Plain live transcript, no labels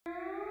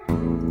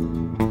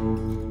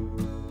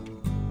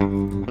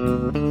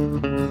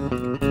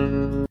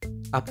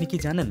আপনি কি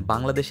জানেন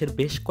বাংলাদেশের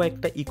বেশ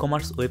কয়েকটা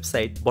ই-কমার্স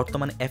ওয়েবসাইট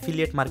বর্তমানে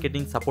অ্যাফিলিয়েট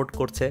মার্কেটিং সাপোর্ট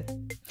করছে?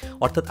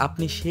 অর্থাৎ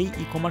আপনি সেই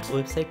ই-কমার্স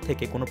ওয়েবসাইট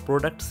থেকে কোনো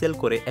প্রোডাক্ট সেল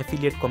করে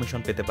অ্যাফিলিয়েট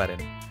কমিশন পেতে পারেন।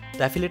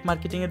 তো অ্যাফিলিয়েট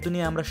মার্কেটিংয়ের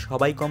দুনিয়ায় আমরা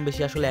সবাই কম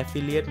বেশি আসলে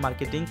অ্যাফিলিয়েট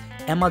মার্কেটিং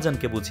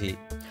অ্যামাজনকে বুঝি।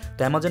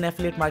 তো অ্যামাজন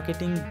অ্যাফিলিয়েট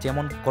মার্কেটিং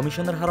যেমন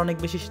কমিশনের হার অনেক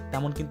বেশি,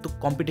 তেমন কিন্তু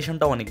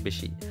কম্পিটিশনটাও অনেক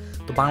বেশি।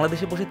 তো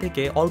বাংলাদেশে বসে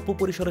থেকে অল্প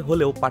পরিসরে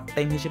হলেও পার্ট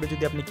টাইম হিসেবে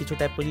যদি আপনি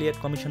কিছুটা অ্যাফিলিয়েট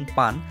কমিশন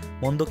পান,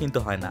 মন্দ কিন্তু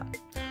হয় না।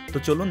 তো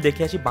চলুন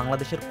দেখে আসি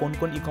বাংলাদেশের কোন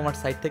কোন ই-কমার্স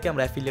সাইট থেকে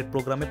আমরা অ্যাফিলিয়েট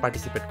প্রোগ্রামে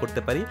পার্টিসিপেট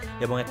করতে পারি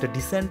এবং একটা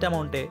ডিসেন্ট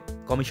অ্যামাউন্টে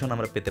কমিশন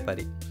আমরা পেতে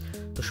পারি।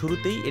 তো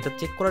শুরুতেই এটা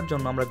চেক করার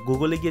জন্য আমরা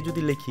গুগলে গিয়ে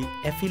যদি লিখি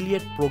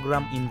অ্যাফিলিয়েট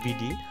প্রোগ্রাম ইন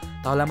বিডি,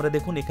 তাহলে আমরা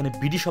দেখুন এখানে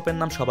Bdshop-এর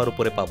নাম সবার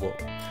উপরে পাবো।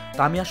 তো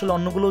আমি আসলে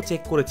অন্যগুলোও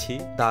চেক করেছি,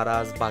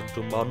 দারাজ,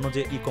 বাথরুম বা অন্য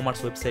যে ই-কমার্স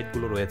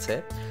ওয়েবসাইটগুলো রয়েছে,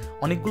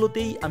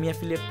 অনেকগুলোতেই আমি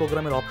অ্যাফিলিয়েট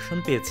প্রোগ্রামের অপশন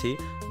পেয়েছি,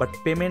 বাট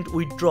পেমেন্ট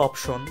উইথড্র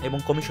অপশন এবং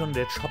কমিশন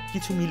রেট সব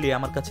কিছু মিলিয়ে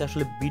আমার কাছে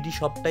আসলে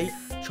Bdshop-টাই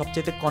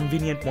সবচেয়ে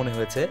কনভিনিয়েন্ট মনে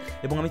হয়েছে।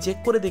 এবং আমি চেক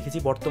করে দেখেছি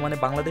বর্তমানে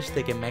বাংলাদেশ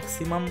থেকে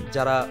ম্যাক্সিমাম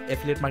যারা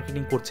অ্যাফিলিয়েট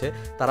মার্কেটিং করছে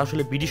তারা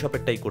আসলে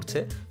Bdshop-এরটাই করছে।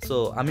 সো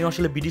আমিও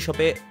আসলে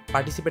Bdshop-এ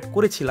পার্টিসিপেট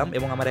করেছিলাম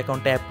এবং আমার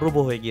অ্যাকাউন্টটা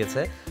অ্যাপ্রুভও হয়ে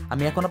গিয়েছে।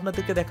 আমি এখন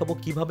আপনাদেরকে দেখাবো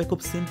কিভাবে খুব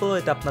সিম্পল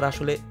ওয়েতে আপনারা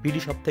আসলে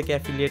Bdshop থেকে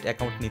অ্যাফিলিয়েট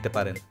অ্যাকাউন্ট নিতে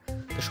পারেন।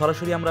 তো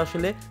সরাসরি আমরা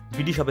আসলে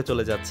Bdshop-এ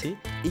চলে যাচ্ছি।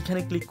 এইখানে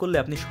ক্লিক করলে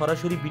আপনি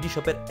সরাসরি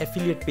Bdshop-এর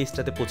অ্যাফিলিয়েট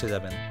পেজটাতে পৌঁছে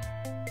যাবেন।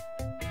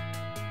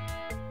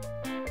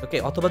 ওকে,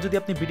 অথবা যদি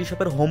আপনি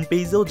Bdshop-এর হোম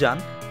পেজেও যান,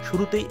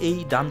 শুরুতেই এই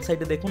ডান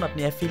সাইডে দেখুন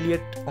আপনি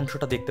অ্যাফিলিয়েট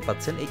অংশটা দেখতে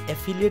পাচ্ছেন। এই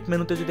অ্যাফিলিয়েট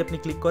মেনুতে যদি আপনি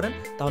ক্লিক করেন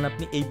তাহলে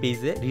আপনি এই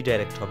পেজে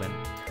রিডাইরেক্ট হবেন।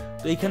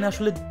 তো এইখানে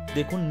আসলে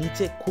দেখুন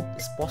নিচে খুব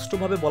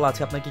স্পষ্টভাবে বলা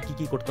আছে আপনাকে কি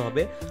কি করতে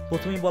হবে।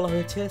 প্রথমেই বলা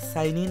হয়েছে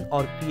sign in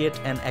or create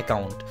an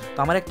account. তো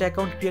আমার একটা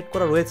অ্যাকাউন্ট ক্রিয়েট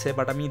করা রয়েছে,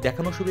 বাট আমি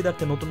দেখানোর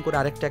সুবিধার্থে নতুন করে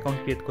আরেকটা অ্যাকাউন্ট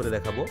ক্রিয়েট করে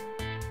দেখাবো।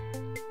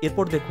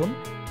 এরপর দেখুন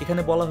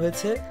এখানে বলা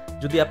হয়েছে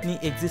যদি আপনি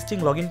এক্সিস্টিং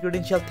লগ ইন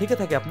ক্রেডেনশিয়াল থেকে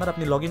থাকে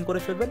আপনি লগ ইন করে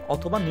ফেলবেন,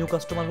 অথবা নিউ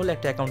কাস্টমার হলে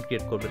একটা অ্যাকাউন্ট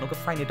ক্রিয়েট করবেন। ওকে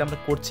ফাইন, এটা আমরা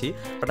করছি,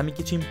 বাট আমি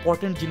কিছু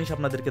ইম্পর্টেন্ট জিনিস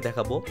আপনাদেরকে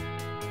দেখাবো।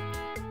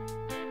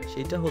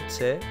 সেইটা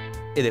হচ্ছে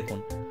দেখুন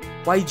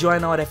Y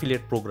join our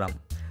affiliate programme.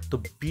 তো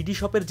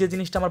Bdshop-এর যে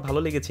জিনিসটা আমার ভালো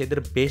লেগেছে,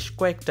 এদের বেশ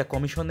কয়েকটা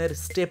কমিশনের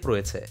স্টেপ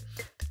রয়েছে।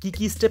 কি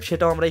কি স্টেপ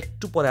সেটাও আমরা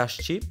একটু পরে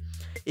আসছি।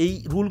 এই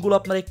রুলগুলো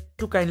আপনারা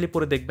একটু কাইন্ডলি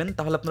পড়ে দেখবেন,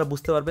 তাহলে আপনারা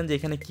বুঝতে পারবেন যে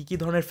এখানে কী কী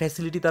ধরনের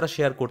ফ্যাসিলিটি তারা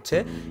শেয়ার করছে।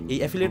 এই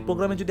অ্যাফিলিয়েট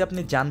প্রোগ্রামে যদি আপনি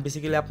যান,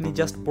 বেসিক্যালি আপনি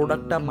জাস্ট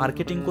প্রোডাক্টটা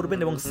মার্কেটিং করবেন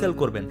এবং সেল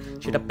করবেন,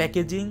 সেটা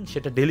প্যাকেজিং,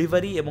 সেটা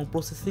ডেলিভারি এবং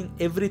প্রসেসিং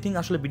এভরিথিং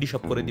আসলে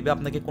Bdshop করে দিবে,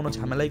 আপনাকে কোনো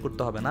ঝামেলাই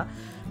করতে হবে না।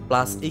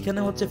 প্লাস এইখানে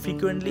হচ্ছে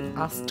ফ্রিকুয়েন্টলি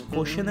আস্কড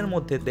কোশ্চেনের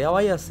মধ্যে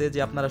দেওয়াই আছে যে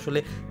আপনার আসলে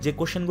যে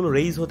কোশ্চেনগুলো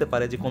রেইজ হতে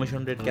পারে, যে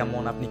কমিশন রেট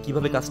কেমন, আপনি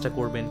কিভাবে কাজটা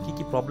করবেন, কি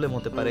কি প্রবলেম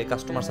হতে পারে,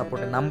 কাস্টমার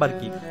সাপোর্টের নাম্বার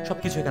কি, সব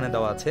কিছু এখানে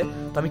দেওয়া আছে।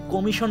 তো আমি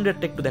কমিশন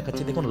রেটটা একটু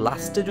দেখাচ্ছি। দেখুন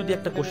লাস্টে যদি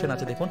একটা কোশ্চেন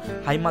আছে, দেখুন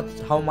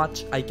how much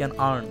I can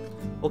earn.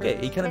 ওকে,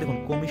 এইখানে দেখুন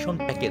কমিশন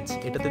প্যাকেজ,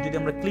 এটাতে যদি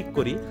আমরা ক্লিক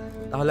করি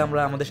তাহলে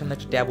আমাদের সামনে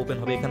একটা ট্যাব ওপেন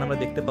হবে। এখানে আমরা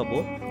দেখতে পাবো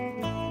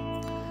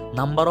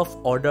number of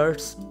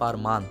orders per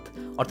month,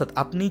 অর্থাৎ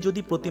আপনি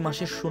যদি প্রতি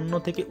মাসে 0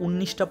 থেকে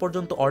 19টা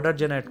পর্যন্ত অর্ডার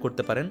জেনারেট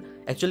করতে পারেন,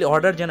 অ্যাকচুয়ালি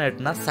অর্ডার জেনারেট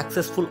না,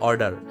 সাকসেসফুল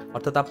অর্ডার,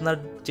 অর্থাৎ আপনার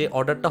যে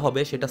অর্ডারটা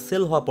হবে সেটা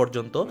সেল হওয়া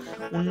পর্যন্ত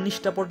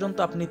 19টা পর্যন্ত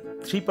আপনি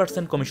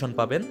 3% কমিশন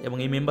পাবেন, এবং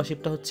এই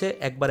মেম্বারশিপটা হচ্ছে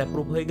একবার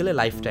অ্যাপ্রুভ হয়ে গেলে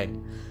লাইফ টাইম।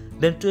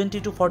 দেন 20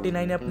 to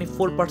 49-এ আপনি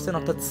 4%,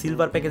 অর্থাৎ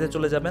সিলভার প্যাকেজে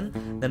চলে যাবেন।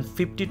 দেন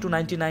 50 to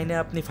 99-এ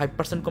আপনি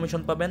 5%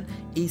 কমিশন পাবেন।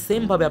 এই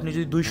সেমভাবে আপনি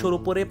যদি 200-র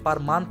উপরে পার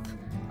মান্থ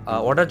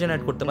অর্ডার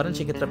জেনারেট করতে পারেন,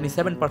 সেক্ষেত্রে আপনি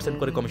 7%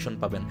 করে কমিশন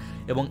পাবেন,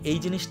 এবং এই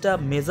জিনিসটা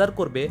মেজার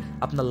করবে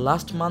আপনার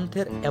লাস্ট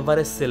মান্থের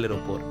অ্যাভারেজ সেলের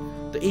ওপর।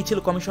 তো এই ছিল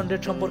কমিশন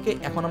রেট সম্পর্কে।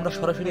 এখন আমরা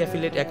সরাসরি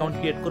অ্যাফিলিয়েট অ্যাকাউন্ট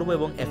ক্রিয়েট করব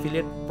এবং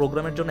অ্যাফিলিয়েট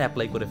প্রোগ্রামের জন্য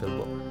অ্যাপ্লাই করে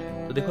ফেলবো।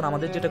 তো দেখুন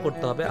আমাদের যেটা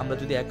করতে হবে, আমরা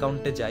যদি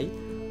অ্যাকাউন্টে যাই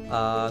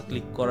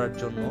ক্লিক করার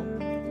জন্য,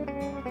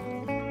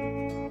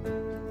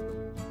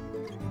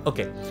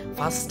 ওকে,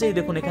 ফার্স্টেই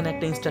দেখুন এখানে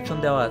একটা ইনস্ট্রাকশন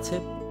দেওয়া আছে,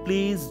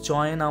 please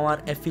join our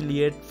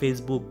affiliate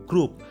Facebook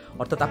group.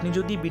 অর্থাৎ আপনি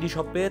যদি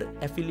Bdshop-এর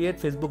অ্যাফিলিয়েট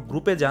ফেসবুক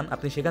গ্রুপে যান,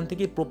 আপনি সেখান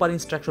থেকে প্রপার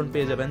ইনস্ট্রাকশন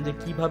পেয়ে যাবেন যে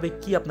কিভাবে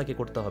কি আপনাকে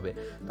করতে হবে।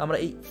 তো আমরা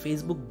এই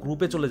ফেসবুক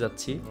গ্রুপে চলে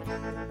যাচ্ছি।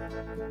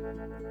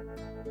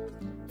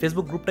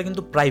 ফেসবুক গ্রুপটা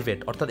কিন্তু প্রাইভেট,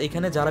 অর্থাৎ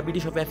এখানে যারা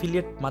Bdshop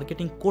অ্যাফিলিয়েট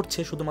মার্কেটিং করছে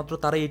শুধুমাত্র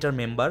তারাই এটার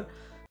মেম্বার।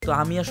 তো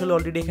আমি আসলে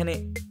অলরেডি এখানে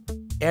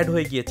অ্যাড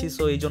হয়ে গিয়েছি,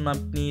 সো এই জন্য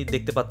আপনি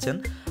দেখতে পাচ্ছেন।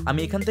 আমি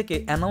এখান থেকে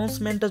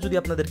অ্যানাউন্সমেন্টটা যদি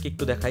আপনাদেরকে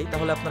একটু দেখাই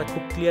তাহলে আপনারা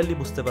খুব ক্লিয়ারলি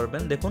বুঝতে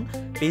পারবেন। দেখুন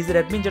পেজের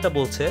অ্যাডমিন যেটা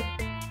বলছে,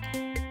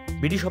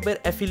 Bdshop-এর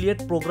অ্যাফিলিয়েট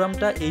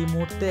প্রোগ্রামটা এই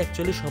মুহূর্তে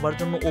অ্যাকচুয়ালি সবার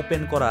জন্য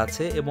ওপেন করা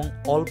আছে, এবং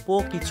অল্প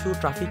কিছু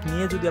ট্রাফিক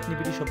নিয়ে যদি আপনি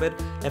Bdshop-এর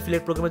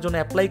অ্যাফিলিয়েট প্রোগ্রামের জন্য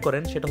অ্যাপ্লাই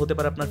করেন, সেটা হতে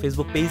পারে আপনার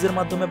ফেসবুক পেজের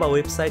মাধ্যমে বা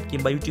ওয়েবসাইট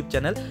কিংবা ইউটিউব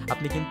চ্যানেল,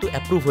 আপনি কিন্তু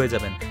অ্যাপ্রুভ হয়ে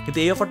যাবেন। কিন্তু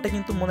এই অফারটা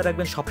কিন্তু মনে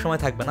রাখবেন সবসময়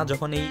থাকবে না।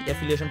 যখন এই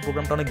অ্যাফিলিয়েশন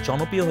প্রোগ্রামটা অনেক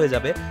জনপ্রিয় হয়ে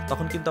যাবে,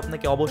 তখন কিন্তু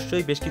আপনাকে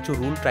অবশ্যই বেশ কিছু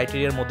রুল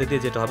ক্রাইটেরিয়ার মধ্যে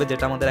দিয়ে যেতে হবে,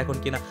 যেটা আমাদের এখন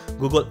কিনা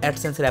গুগল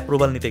অ্যাডসেন্সের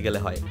অ্যাপ্রুভাল নিতে গেলে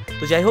হয়।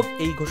 তো যাই হোক,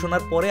 এই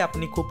ঘোষণার পরে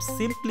আপনি খুব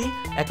সিম্পলি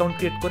অ্যাকাউন্ট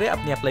ক্রিয়েট করে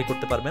আপনি অ্যাপ্লাই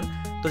করতে পারবেন।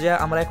 তো যা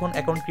আমরা এখন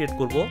অ্যাকাউন্ট ক্রিয়েট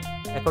করব।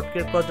 অ্যাকাউন্ট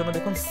ক্রিয়েট করার জন্য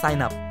দেখুন সাইন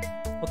আপ।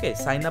 ওকে,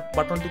 সাইন আপ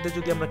বাটনটিতে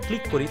যদি আমরা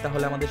ক্লিক করি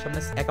তাহলে আমাদের সামনে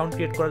অ্যাকাউন্ট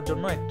ক্রিয়েট করার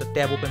জন্য একটা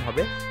ট্যাব ওপেন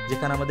হবে,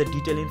 যেখানে আমাদের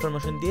ডিটেল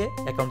ইনফরমেশন দিয়ে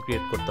অ্যাকাউন্ট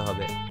ক্রিয়েট করতে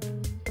হবে।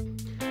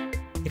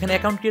 এখানে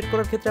অ্যাকাউন্ট ক্রিয়েট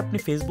করার ক্ষেত্রে আপনি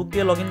ফেসবুক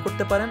দিয়ে লগ ইন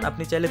করতে পারেন,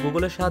 আপনি চাইলে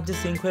গুগলের সাহায্যে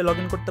সিঙ্ক হয়ে লগ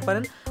ইন করতে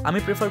পারেন। আমি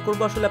প্রেফার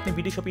করবো আসলে আপনি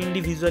Bdshop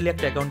ইন্ডিভিজুয়ালি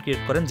একটা অ্যাকাউন্ট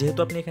ক্রিয়েট করেন, যেহেতু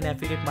আপনি এখানে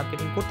অ্যাফিলিয়েট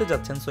মার্কেটিং করতে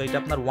যাচ্ছেন। সো এটা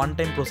আপনার ওয়ান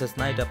টাইম প্রসেস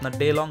না, এটা আপনার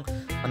ডে লং,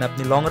 মানে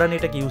আপনি লং রান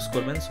এটাকে ইউজ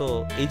করবেন। সো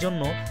এই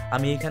জন্য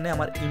আমি এখানে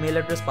আমার ইমেল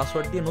অ্যাড্রেস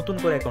পাসওয়ার্ড দিয়ে নতুন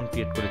করে অ্যাকাউন্ট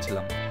ক্রিয়েট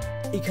করেছিলাম।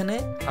 এখানে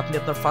আপনি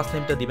আপনার ফার্স্ট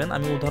নেমটা দিবেন।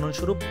 আমি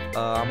উদাহরণস্বরূপ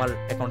আমার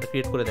অ্যাকাউন্টটা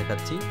ক্রিয়েট করে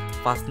দেখাচ্ছি।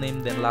 ফার্স্ট নেম,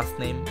 দেন লাস্ট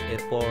নেম।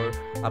 এরপর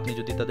আপনি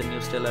যদি তাদের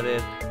নিউজ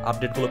টেলারের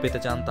আপডেটগুলো পেতে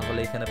চান তাহলে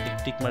এখানে আপনি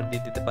টিক মার্ক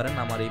দিয়ে দিতে পারেন।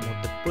 আমার এই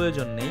মুহূর্তে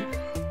প্রয়োজন নেই।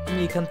 আমি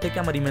এখান থেকে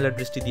আমার ইমেল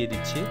অ্যাড্রেসটি দিয়ে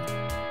দিচ্ছি।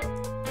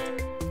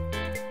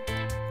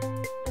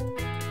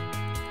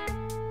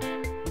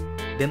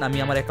 দেন আমি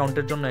আমার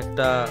অ্যাকাউন্টের জন্য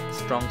একটা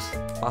স্ট্রং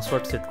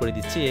পাসওয়ার্ড সেট করে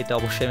দিচ্ছি। এটা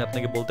অবশ্যই আমি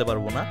আপনাকে বলতে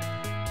পারবো না,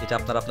 এটা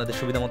আপনাদের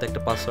সুবিধা মতো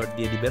একটা পাসওয়ার্ড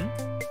দিয়ে দিবেন।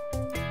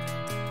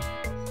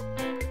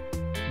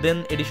 দেন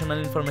এডিশনাল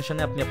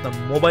ইনফরমেশনে আপনি আপনার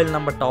মোবাইল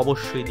নাম্বারটা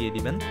অবশ্যই দিয়ে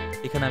দিবেন।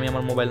 এখানে আমি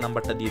আমার মোবাইল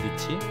নাম্বারটা দিয়ে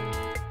দিচ্ছি।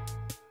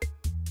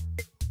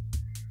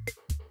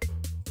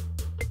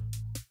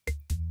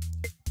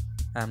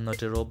 I am not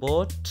a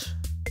robot.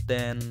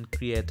 Then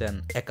create an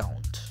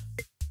account.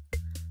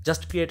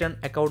 Just create an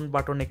account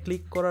বাটনে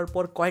ক্লিক করার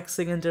পর কয়েক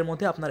সেকেন্ডের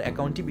মধ্যে আপনার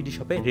অ্যাকাউন্টটি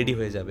Bdshop-এ রেডি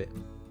হয়ে যাবে।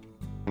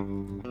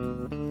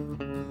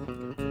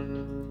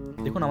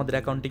 দেখুন আমাদের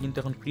অ্যাকাউন্টটি কিন্তু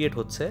এখন ক্রিয়েট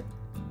হচ্ছে।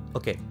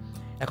 ওকে,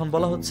 এখন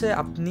বলা হচ্ছে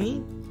আপনি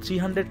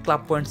 300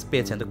 ক্লাব পয়েন্টস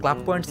পেয়েছেন। তো ক্লাব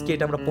পয়েন্টস কি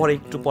এটা আমরা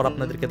একটু পর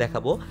আপনাদেরকে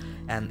দেখাবো।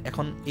 অ্যান্ড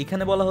এখন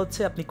এখানে বলা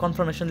হচ্ছে আপনি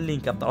কনফার্মেশন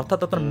লিঙ্ক অর্থাৎ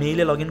আপনার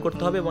মেইলে লগ ইন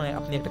করতে হবে এবং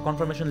আপনি একটা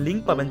কনফার্মেশন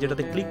লিঙ্ক পাবেন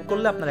যেটাতে ক্লিক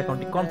করলে আপনার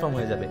অ্যাকাউন্টটি কনফার্ম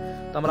হয়ে যাবে।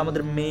 তো আমরা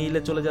আমাদের মেইলে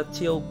চলে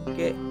যাচ্ছি।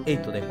 ওকে, এই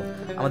তো দেখুন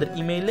আমাদের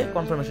ইমেইলে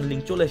কনফার্মেশন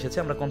লিঙ্ক চলে এসেছে।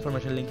 আমরা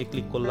কনফার্মেশন লিঙ্কে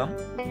ক্লিক করলাম।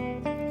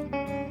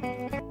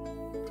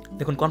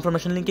 দেখুন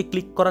কনফার্মেশন লিঙ্কে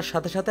ক্লিক করার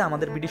সাথে সাথে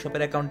আমাদের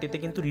Bdshop-এর অ্যাকাউন্টটিতে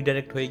কিন্তু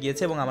রিডাইরেক্ট হয়ে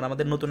গিয়েছে এবং আমরা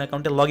আমাদের নতুন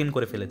অ্যাকাউন্টে লগ ইন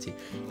করে ফেলেছি।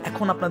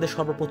 এখন আপনাদের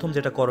সর্বপ্রথম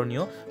যেটা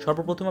করণীয়,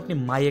 সর্বপ্রথম আপনি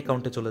মাই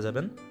অ্যাকাউন্টে চলে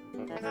যাবেন।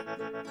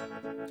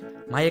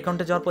 মাই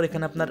অ্যাকাউন্টে যাওয়ার পর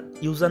এখানে আপনার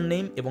ইউজার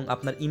নেম এবং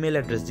আপনার ইমেল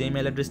অ্যাড্রেস, যে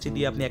ইমেল অ্যাড্রেসটি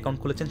দিয়ে আপনি অ্যাকাউন্ট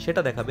খুলেছেন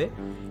সেটা দেখাবে।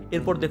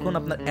 এরপর দেখুন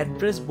আপনার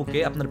অ্যাড্রেস বুকে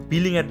আপনার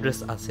বিলিং অ্যাড্রেস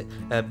আছে,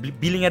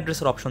 বিলিং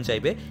অ্যাড্রেসের অপশন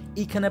চাইবে।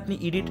 এইখানে আপনি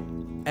এডিট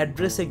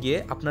অ্যাড্রেসে গিয়ে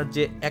আপনার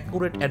যে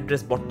অ্যাকুরেট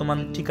অ্যাড্রেস, বর্তমান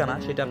ঠিকানা,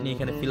 সেটা আপনি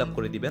এখানে ফিল আপ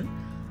করে দিবেন।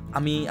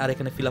 আমি আর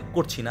এখানে ফিল আপ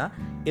করছি না।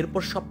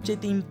 এরপর সবচেয়ে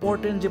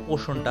ইম্পর্টেন্ট যে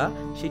পোর্শনটা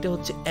সেটা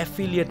হচ্ছে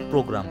অ্যাফিলিয়েট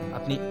প্রোগ্রাম।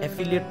 আপনি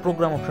অ্যাফিলিয়েট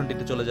প্রোগ্রাম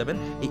অপশনটিতে চলে যাবেন।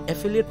 এই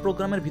অ্যাফিলিয়েট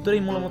প্রোগ্রামের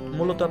ভিতরেই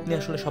মূলত আপনি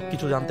আসলে সব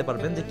কিছু জানতে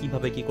পারবেন যে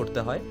কিভাবে কি করতে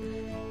হয়।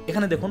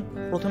 এখানে দেখুন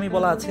প্রথমেই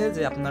বলা আছে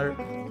যে আপনার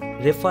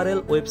রেফারেল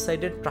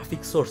ওয়েবসাইটের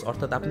ট্রাফিক সোর্স,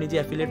 অর্থাৎ আপনি যে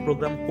অ্যাফিলিয়েট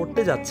প্রোগ্রাম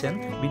করতে যাচ্ছেন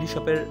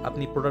Bdshop-এর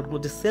আপনি প্রোডাক্টগুলো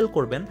যে সেল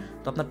করবেন,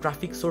 তো আপনার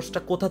ট্রাফিক সোর্সটা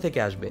কোথা থেকে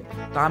আসবে।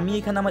 তো আমি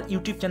এখানে আমার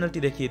ইউটিউব চ্যানেলটি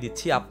দেখিয়ে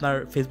দিচ্ছি। আপনার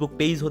ফেসবুক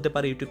পেজ হতে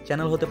পারে, ইউটিউব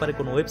চ্যানেল হতে পারে,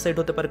 কোনো ওয়েবসাইট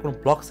হতে পারে, কোনো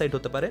ব্লগ সাইট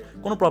হতে পারে,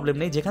 কোনো প্রবলেম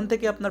নেই। যেখান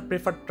থেকে আপনার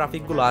প্রেফার্ড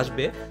ট্রাফিকগুলো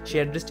আসবে সেই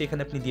অ্যাড্রেসটি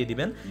এখানে আপনি দিয়ে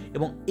দিবেন।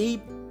 এবং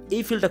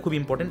এই ফিল্ডটা খুব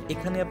ইম্পর্টেন্ট।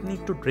 এখানে আপনি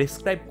একটু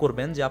ডেসক্রাইব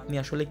করবেন যে আপনি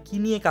আসলে কি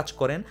নিয়ে কাজ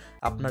করেন,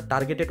 আপনার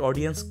টার্গেটেড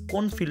অডিয়েন্স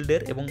কোন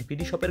ফিল্ডের এবং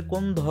Bdshop-এর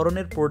কোন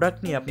ধরনের প্রোডাক্ট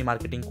নিয়ে আপনি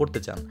মার্কেটিং করতে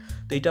চান।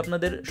 তো এটা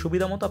আপনাদের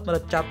সুবিধা মতো আপনারা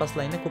 4-5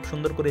 লাইনে খুব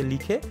সুন্দর করে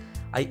লিখে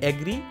I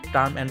agree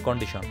term and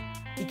condition,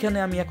 এখানে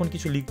আমি এখন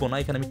কিছু লিখবো না,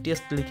 এখানে আমি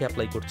টেস্ট লিখে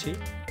অ্যাপ্লাই করছি।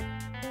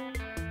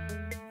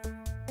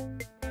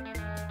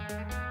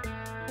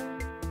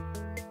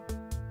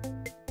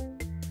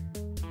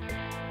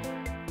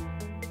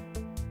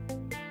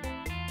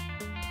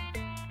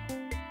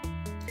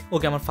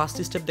 ওকে, আমার ফার্স্ট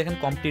স্টেপ দেখেন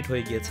কমপ্লিট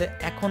হয়ে গিয়েছে।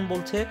 এখন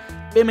বলছে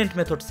পেমেন্ট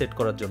মেথড সেট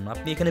করার জন্য।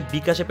 আপনি এখানে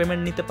বিকাশে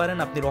পেমেন্ট নিতে পারেন,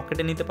 আপনি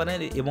রকেটে নিতে পারেন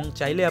এবং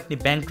চাইলে আপনি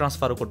ব্যাংক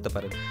ট্রান্সফারও করতে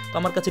পারেন। তো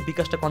আমার কাছে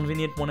বিকাশটা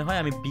কনভিনিয়েন্ট মনে হয়।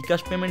 আমি বিকাশ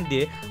পেমেন্ট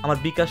দিয়ে আমার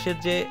বিকাশের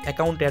যে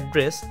অ্যাকাউন্ট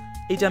অ্যাড্রেস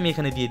এইটা আমি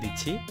এখানে দিয়ে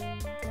দিচ্ছি।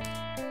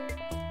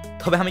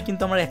 তবে আমি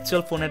কিন্তু আমার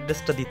অ্যাকচুয়াল ফোন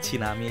অ্যাড্রেসটা দিচ্ছি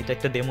না, আমি এটা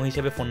একটা ডেমো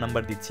হিসেবে ফোন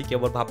নাম্বার দিচ্ছি, কেউ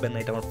আবার ভাববেন না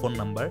এটা আমার ফোন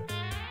নাম্বার।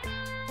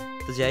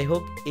 তো যাই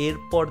হোক,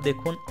 এরপর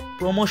দেখুন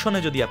প্রমোশনে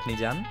যদি আপনি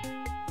যান,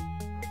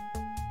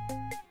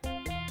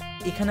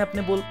 এখানে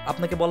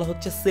আপনাকে বলা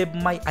হচ্ছে সেভ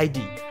মাই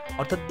আইডি,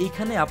 অর্থাৎ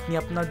এইখানে আপনি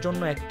আপনার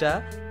জন্য একটা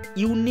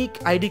ইউনিক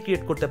আইডি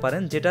ক্রিয়েট করতে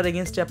পারেন যেটার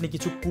এগেনস্টে আপনি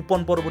কিছু কুপন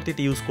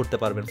পরবর্তীতে ইউজ করতে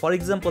পারবেন। ফর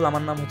এক্সাম্পল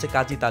আমার নাম হচ্ছে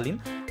কাজী তালিম,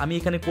 আমি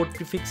এখানে কোড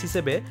প্রিফিক্স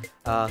হিসেবে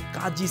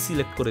কাজী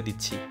সিলেক্ট করে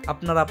দিচ্ছি।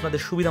 আপনারা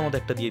আপনাদের সুবিধা মতো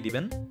একটা দিয়ে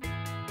দিবেন।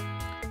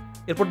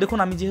 এরপর দেখুন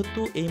আমি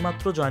যেহেতু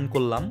এইমাত্র জয়েন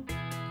করলাম,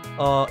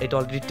 এটা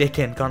অলরেডি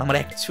টেকেন, কারণ আমার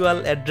অ্যাকচুয়াল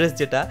অ্যাড্রেস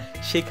যেটা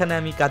সেখানে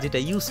আমি কাজীটা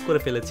ইউজ করে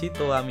ফেলেছি।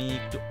 তো আমি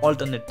একটু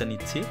অল্টারনেটটা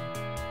নিচ্ছি।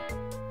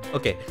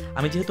 ওকে,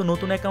 আমি যেহেতু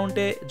নতুন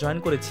অ্যাকাউন্টে জয়েন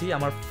করেছি,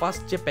 আমার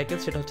ফার্স্ট যে প্যাকেজ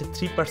সেটা হচ্ছে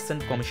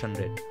 3% কমিশন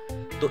রেট।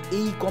 তো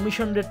এই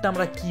কমিশন রেটটা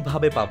আমরা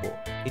কিভাবে পাবো?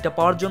 এটা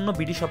পাওয়ার জন্য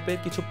Bdshop-এর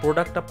কিছু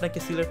প্রোডাক্ট আপনাকে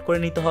সিলেক্ট করে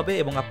নিতে হবে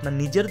এবং আপনার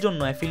নিজের জন্য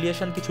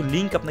অ্যাফিলিয়েশন কিছু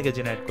লিঙ্ক আপনাকে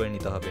জেনারেট করে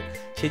নিতে হবে।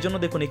 সেই জন্য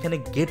দেখুন এখানে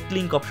গেট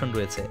লিঙ্ক অপশন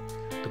রয়েছে।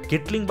 তো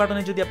গেট লিঙ্ক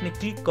বাটনে যদি আপনি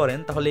ক্লিক করেন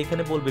তাহলে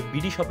এখানে বলবে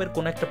Bdshop-এর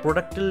কোনো একটা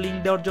প্রোডাক্টের লিঙ্ক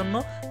দেওয়ার জন্য,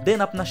 দেন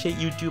আপনার সেই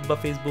ইউটিউব বা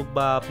ফেসবুক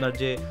বা আপনার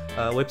যে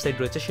ওয়েবসাইট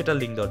রয়েছে সেটার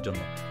লিঙ্ক দেওয়ার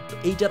জন্য। তো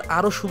এইটার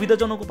আরও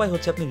সুবিধাজনক উপায়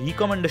হচ্ছে আপনি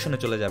রিকমেন্ডেশনে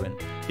চলে যাবেন।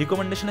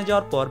 রিকমেন্ডেশনে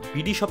যাওয়ার পর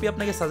বিডিশপই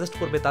আপনাকে সাজেস্ট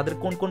করবে তাদের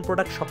কোন কোন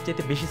প্রোডাক্ট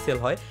সবচেয়ে বেশি সেল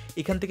হয়।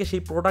 এখান থেকে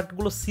সেই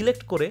প্রোডাক্টগুলো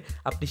সিলেক্ট করে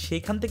আপনি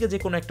সেইখান থেকে যে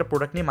কোনো একটা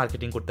প্রোডাক্ট নিয়ে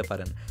মার্কেটিং করতে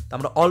পারেন। তো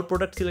আমরা অল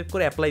প্রোডাক্ট সিলেক্ট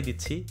করে অ্যাপ্লাই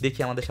দিচ্ছি, দেখি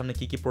আমাদের সামনে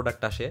কী কী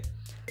প্রোডাক্ট আসে।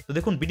 তো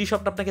দেখুন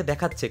বিডিশপটা আপনাকে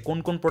দেখাচ্ছে কোন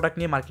কোন প্রোডাক্ট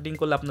নিয়ে মার্কেটিং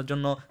করলে আপনার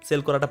জন্য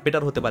সেল করাটা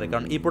বেটার হতে পারে,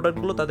 কারণ এই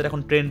প্রোডাক্টগুলো তাদের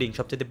এখন ট্রেন্ডিং,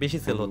 সবচেয়ে বেশি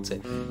সেল হচ্ছে।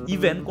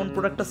 ইভেন কোন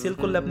প্রোডাক্টটা সেল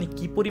করলে আপনি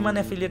কী পরিমাণে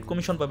অ্যাফিলিয়েট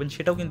কমিশন পাবেন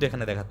সেটাও কিন্তু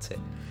এখানে দেখাচ্ছে।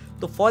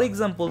 তো ফর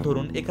এক্সাম্পল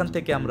ধরুন এখান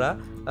থেকে আমরা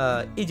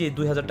এই যে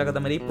 2000 টাকা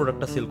দামের এই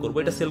প্রোডাক্টটা সেল করবো,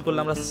 এটা সেল করলে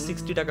আমরা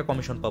 60 টাকা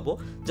কমিশন পাবো।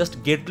 জাস্ট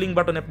গেট লিঙ্ক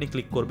বাটনে আপনি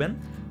ক্লিক করবেন,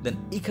 দেন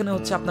এখানে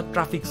হচ্ছে আপনার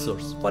ট্রাফিক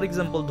সোর্স। ফর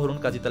এক্সাম্পল ধরুন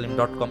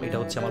kazitalim.com, এটা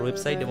হচ্ছে আমার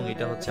ওয়েবসাইট এবং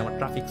এটা হচ্ছে আমার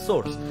ট্রাফিক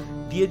সোর্স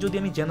দিয়ে যদি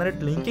আমি জেনারেট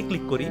লিঙ্কে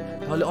ক্লিক করি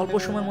তাহলে অল্প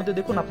সময়ের মধ্যে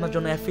দেখুন আপনার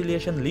জন্য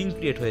অ্যাফিলিয়েশন লিঙ্ক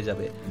ক্রিয়েট হয়ে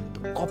যাবে। তো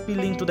copy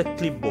link to the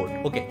clipboard,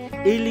 ওকে,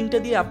 এই লিঙ্কটা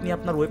দিয়ে আপনি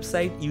আপনার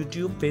ওয়েবসাইট,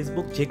 ইউটিউব,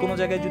 ফেসবুক যে কোনো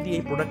জায়গায় যদি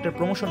এই প্রোডাক্টের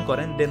প্রমোশন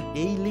করেন, দেন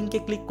এই লিঙ্কে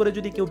ক্লিক করে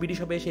যদি কেউ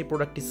বিডিশপে এসে এই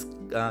প্রোডাক্টটি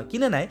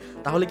কিনে নেয়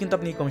তাহলে কিন্তু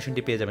আপনি এই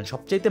কমিশনটি পেয়ে যাবেন।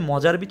 সবচাইতে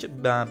মজার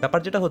ব্যাপার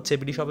যেটা হচ্ছে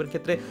বিডিশপের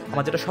ক্ষেত্রে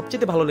আমার যেটা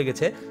সবচেয়ে ভালো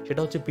লেগেছে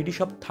সেটা হচ্ছে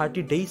বিডিশপ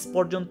 30 ডেজ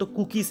পর্যন্ত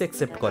কুকিজ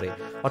অ্যাকসেপ্ট করে।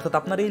 অর্থাৎ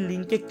আপনার এই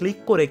লিঙ্কে ক্লিক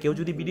করে কেউ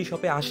যদি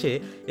বিডিশপে আসে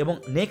এবং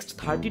নেক্সট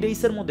 30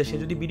 ডেজের মধ্যে সে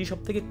যদি বিডিশপ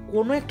থেকে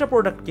কোনো একটা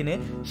প্রোডাক্ট কিনে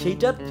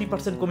সেইটার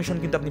 3% কমিশন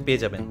কিন্তু আপনি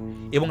পেয়ে যাবেন।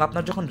 এবং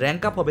আপনার যখন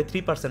র্যাঙ্ক আপ হবে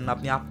 3% না,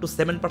 আপনি আপ টু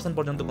 7%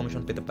 পর্যন্ত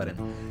কমিশন পেতে পারেন,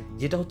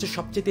 যেটা হচ্ছে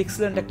সবচেয়ে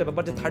এক্সিলেন্ট একটা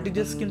ব্যাপার। যে 30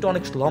 ডেজ কিন্তু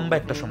অনেক লম্বা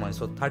একটা সময়,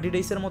 সো 30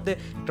 ডেজের মধ্যে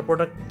একটা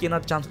প্রোডাক্ট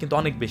কেনার চান্স কিন্তু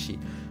অনেক বেশি।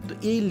 তো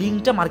এই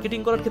লিঙ্কটা মার্কেটিং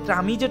করার ক্ষেত্রে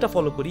আমি যেটা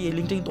ফলো করি, এই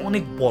লিঙ্কটা কিন্তু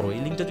অনেক বড়।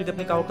 এই লিঙ্কটা যদি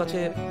আপনি কারোর কাছে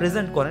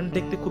প্রেজেন্ট করেন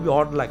দেখতে খুবই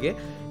অড লাগে,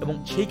 এবং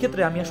সেই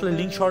ক্ষেত্রে আমি আসলে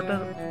লিঙ্ক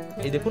শর্টনার,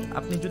 এই দেখুন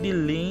আপনি যদি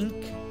লিঙ্ক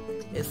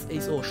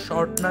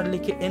শর্টনার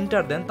লিখে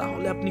এন্টার দেন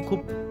তাহলে আপনি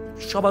খুব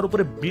সবার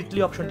উপরে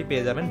ব্রিটলি অপশনটি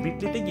পেয়ে যাবেন।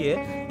 ব্রিটলিতে গিয়ে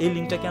এই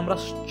লিঙ্কটাকে আমরা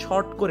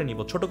শর্ট করে নিব,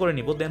 ছোট করে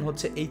নিব, দেন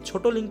হচ্ছে এই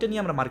ছোট লিঙ্কটা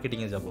নিয়ে আমরা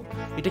মার্কেটিংয়ে যাব।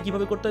 এটা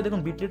কিভাবে করতে হয়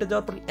দেখুন, ব্রিটলিতে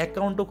যাওয়ার পর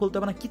অ্যাকাউন্টও খুলতে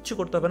হবে না, কিচ্ছু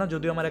করতে হবে না,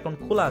 যদিও আমার অ্যাকাউন্ট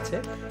খোলা আছে।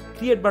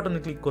 ক্রিয়েট বাটনে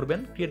ক্লিক করবেন,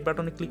 ক্রিয়েট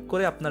বাটনে ক্লিক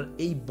করে আপনার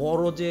এই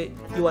বড় যে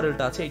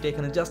ইউআরএলটা আছে এটা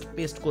এখানে জাস্ট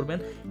পেস্ট করবেন।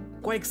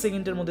 কয়েক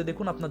সেকেন্ডের মধ্যে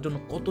দেখুন আপনার জন্য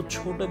কত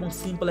ছোট এবং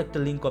সিম্পল একটা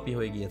লিঙ্ক কপি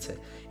হয়ে গিয়েছে।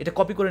 এটা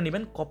কপি করে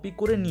নেবেন, কপি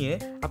করে নিয়ে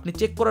আপনি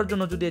চেক করার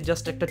জন্য যদি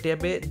জাস্ট একটা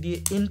ট্যাবে দিয়ে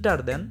এন্টার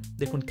দেন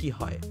দেখুন কি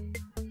হয়।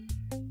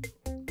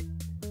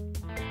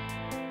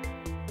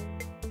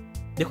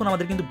 দেখুন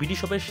আমাদের কিন্তু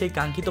বিডিশপের সেই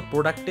কাঙ্ক্ষিত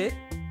প্রোডাক্টে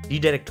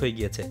রিডাইরেক্ট হয়ে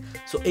গিয়েছে।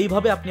 সো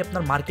এইভাবে আপনি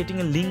আপনার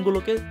মার্কেটিংয়ের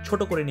লিঙ্কগুলোকে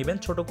ছোট করে নেবেন,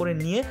 ছোট করে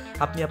নিয়ে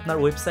আপনি আপনার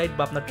ওয়েবসাইট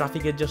বা আপনার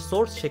ট্রাফিকের যে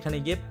সোর্স সেখানে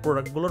গিয়ে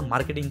প্রোডাক্টগুলোর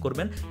মার্কেটিং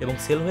করবেন, এবং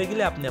সেল হয়ে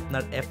গেলে আপনি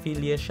আপনার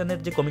অ্যাফিলিয়েশনের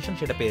যে কমিশন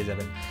সেটা পেয়ে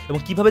যাবেন। এবং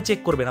কিভাবে চেক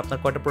করবেন আপনার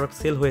কয়টা প্রোডাক্ট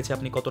সেল হয়েছে,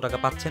 আপনি কত টাকা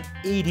পাচ্ছেন,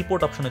 এই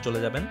রিপোর্ট অপশনে চলে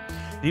যাবেন।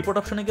 রিপোর্ট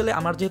অপশনে গেলে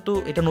আমার যেহেতু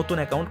এটা নতুন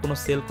অ্যাকাউন্ট, কোনো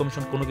সেল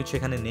কমিশন কোনো কিছু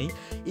এখানে নেই,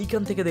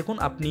 এইখান থেকে দেখুন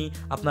আপনি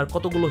আপনার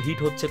কতগুলো হিট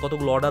হচ্ছে,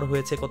 কতগুলো অর্ডার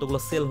হয়েছে, কতগুলো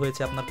সেল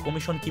হয়েছে, আপনার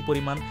কমিশন কি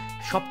পরিমাণ,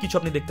 সব কিছু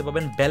আপনি দেখতে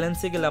পাবেন।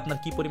 ব্যালেন্সে গেলে আপনার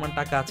কি পরিমাণ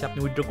টাকা আছে, আপনি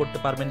উইথড্র করতে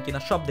পারবেন কিনা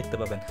সব দেখতে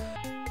পাবেন।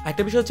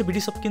 একটা বিষয় হচ্ছে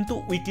বিডিশপ কিন্তু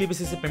উইকলি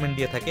বেসিসে পেমেন্ট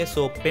দিয়ে থাকে,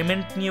 সো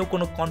পেমেন্ট নিয়েও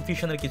কোনো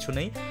কনফিউশনের কিছু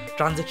নেই।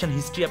 ট্রানজ্যাকশন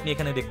হিস্ট্রি আপনি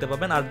এখানে দেখতে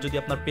পাবেন, আর যদি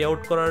আপনার পে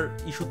আউট করার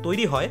ইস্যু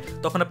তৈরি হয়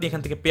তখন আপনি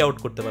এখান থেকে পে আউট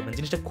করতে পারবেন।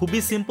 জিনিসটা খুবই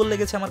সিম্পল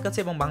লেগেছে আমার কাছে,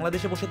 এবং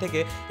বাংলাদেশে বসে থেকে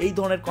এই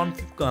ধরনের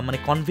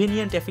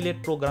কনভিনিয়েন্ট অ্যাফিলিয়েট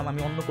প্রোগ্রাম আমি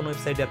অন্য কোনো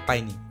ওয়েবসাইটে আর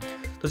পাইনি।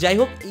 তো যাই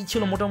হোক, এই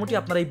ছিল মোটামুটি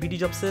আপনারা এই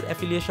বিডিজবসের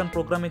অ্যাফিলিয়েশন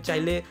প্রোগ্রামে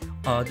চাইলে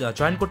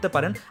জয়েন করতে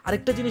পারেন।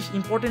 আরেকটা জিনিস,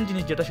 ইম্পর্টেন্ট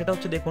জিনিস যেটা, সেটা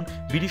হচ্ছে দেখুন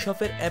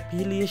বিডিশপের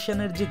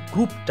অ্যাফিলিয়েশনের যে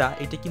গ্রুপটা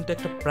এটা কিন্তু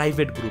একটা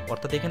প্রাইভেট গ্রুপ,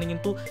 অর্থাৎ এখানে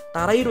কিন্তু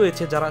তারাই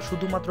রয়েছে যারা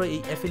শুধুমাত্র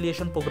এই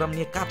অ্যাফিলিয়েশন প্রোগ্রাম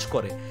নিয়ে কাজ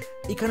করে।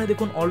 এখানে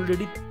দেখুন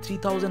অলরেডি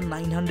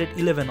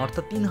 3911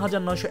 অর্থাৎ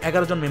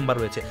 3911 জন মেম্বার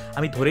রয়েছে।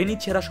 আমি ধরে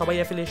নিচ্ছি এরা সবাই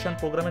অ্যাফিলিয়েশন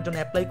প্রোগ্রামের জন্য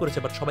অ্যাপ্লাই করেছে,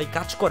 বাট সবাই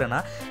কাজ করে না।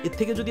 এর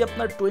থেকে যদি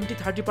আপনার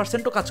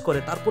 20-30%ও কাজ করে,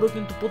 তারপরেও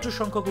কিন্তু প্রচুর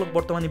সংখ্যক লোক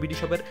বর্তমানে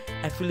বিডিশপের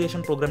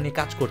অ্যাফিলিয়েশন প্রোগ্রাম নিয়ে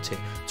কাজ করছে।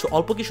 সো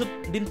অল্প কিছু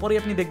দিন পরে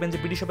আপনি দেখবেন যে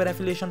বিডিশপের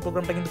অ্যাফিলিয়েশন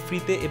প্রোগ্রামটা কিন্তু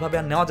ফ্রিতে এভাবে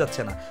আর নেওয়া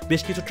যাচ্ছে না,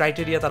 বেশ কিছু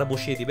ক্রাইটেরিয়া তারা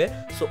বসিয়ে দিবে।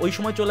 সো ওই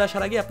সময় চলে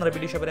আসার আগে আপনারা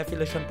বিডিশপের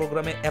অ্যাফিলিয়েশন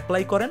প্রোগ্রামে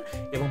অ্যাপ্লাই করেন,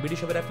 এবং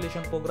বিডিশপের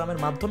অ্যাফিলিয়েশন প্রোগ্রামের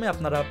মাধ্যমে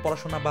আপনারা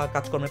পড়াশোনা বা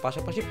কাজকর্মের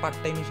পাশাপাশি পার্ট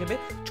টাইম হিসেবে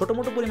ছোটো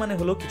মোটো পরিমাণে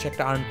হলেও কিছু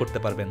একটা আর্ন করতে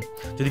পারবেন।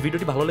 যদি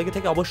ভিডিওটি ভালো লেগে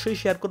থাকে অবশ্যই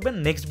শেয়ার করবেন।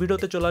 নেক্সট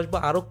ভিডিওতে চলে আসবো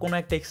আরও কোনো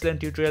একটা এক্সেলেন্ট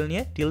টিউটোরিয়াল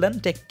নিয়ে। Till then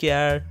take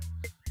care.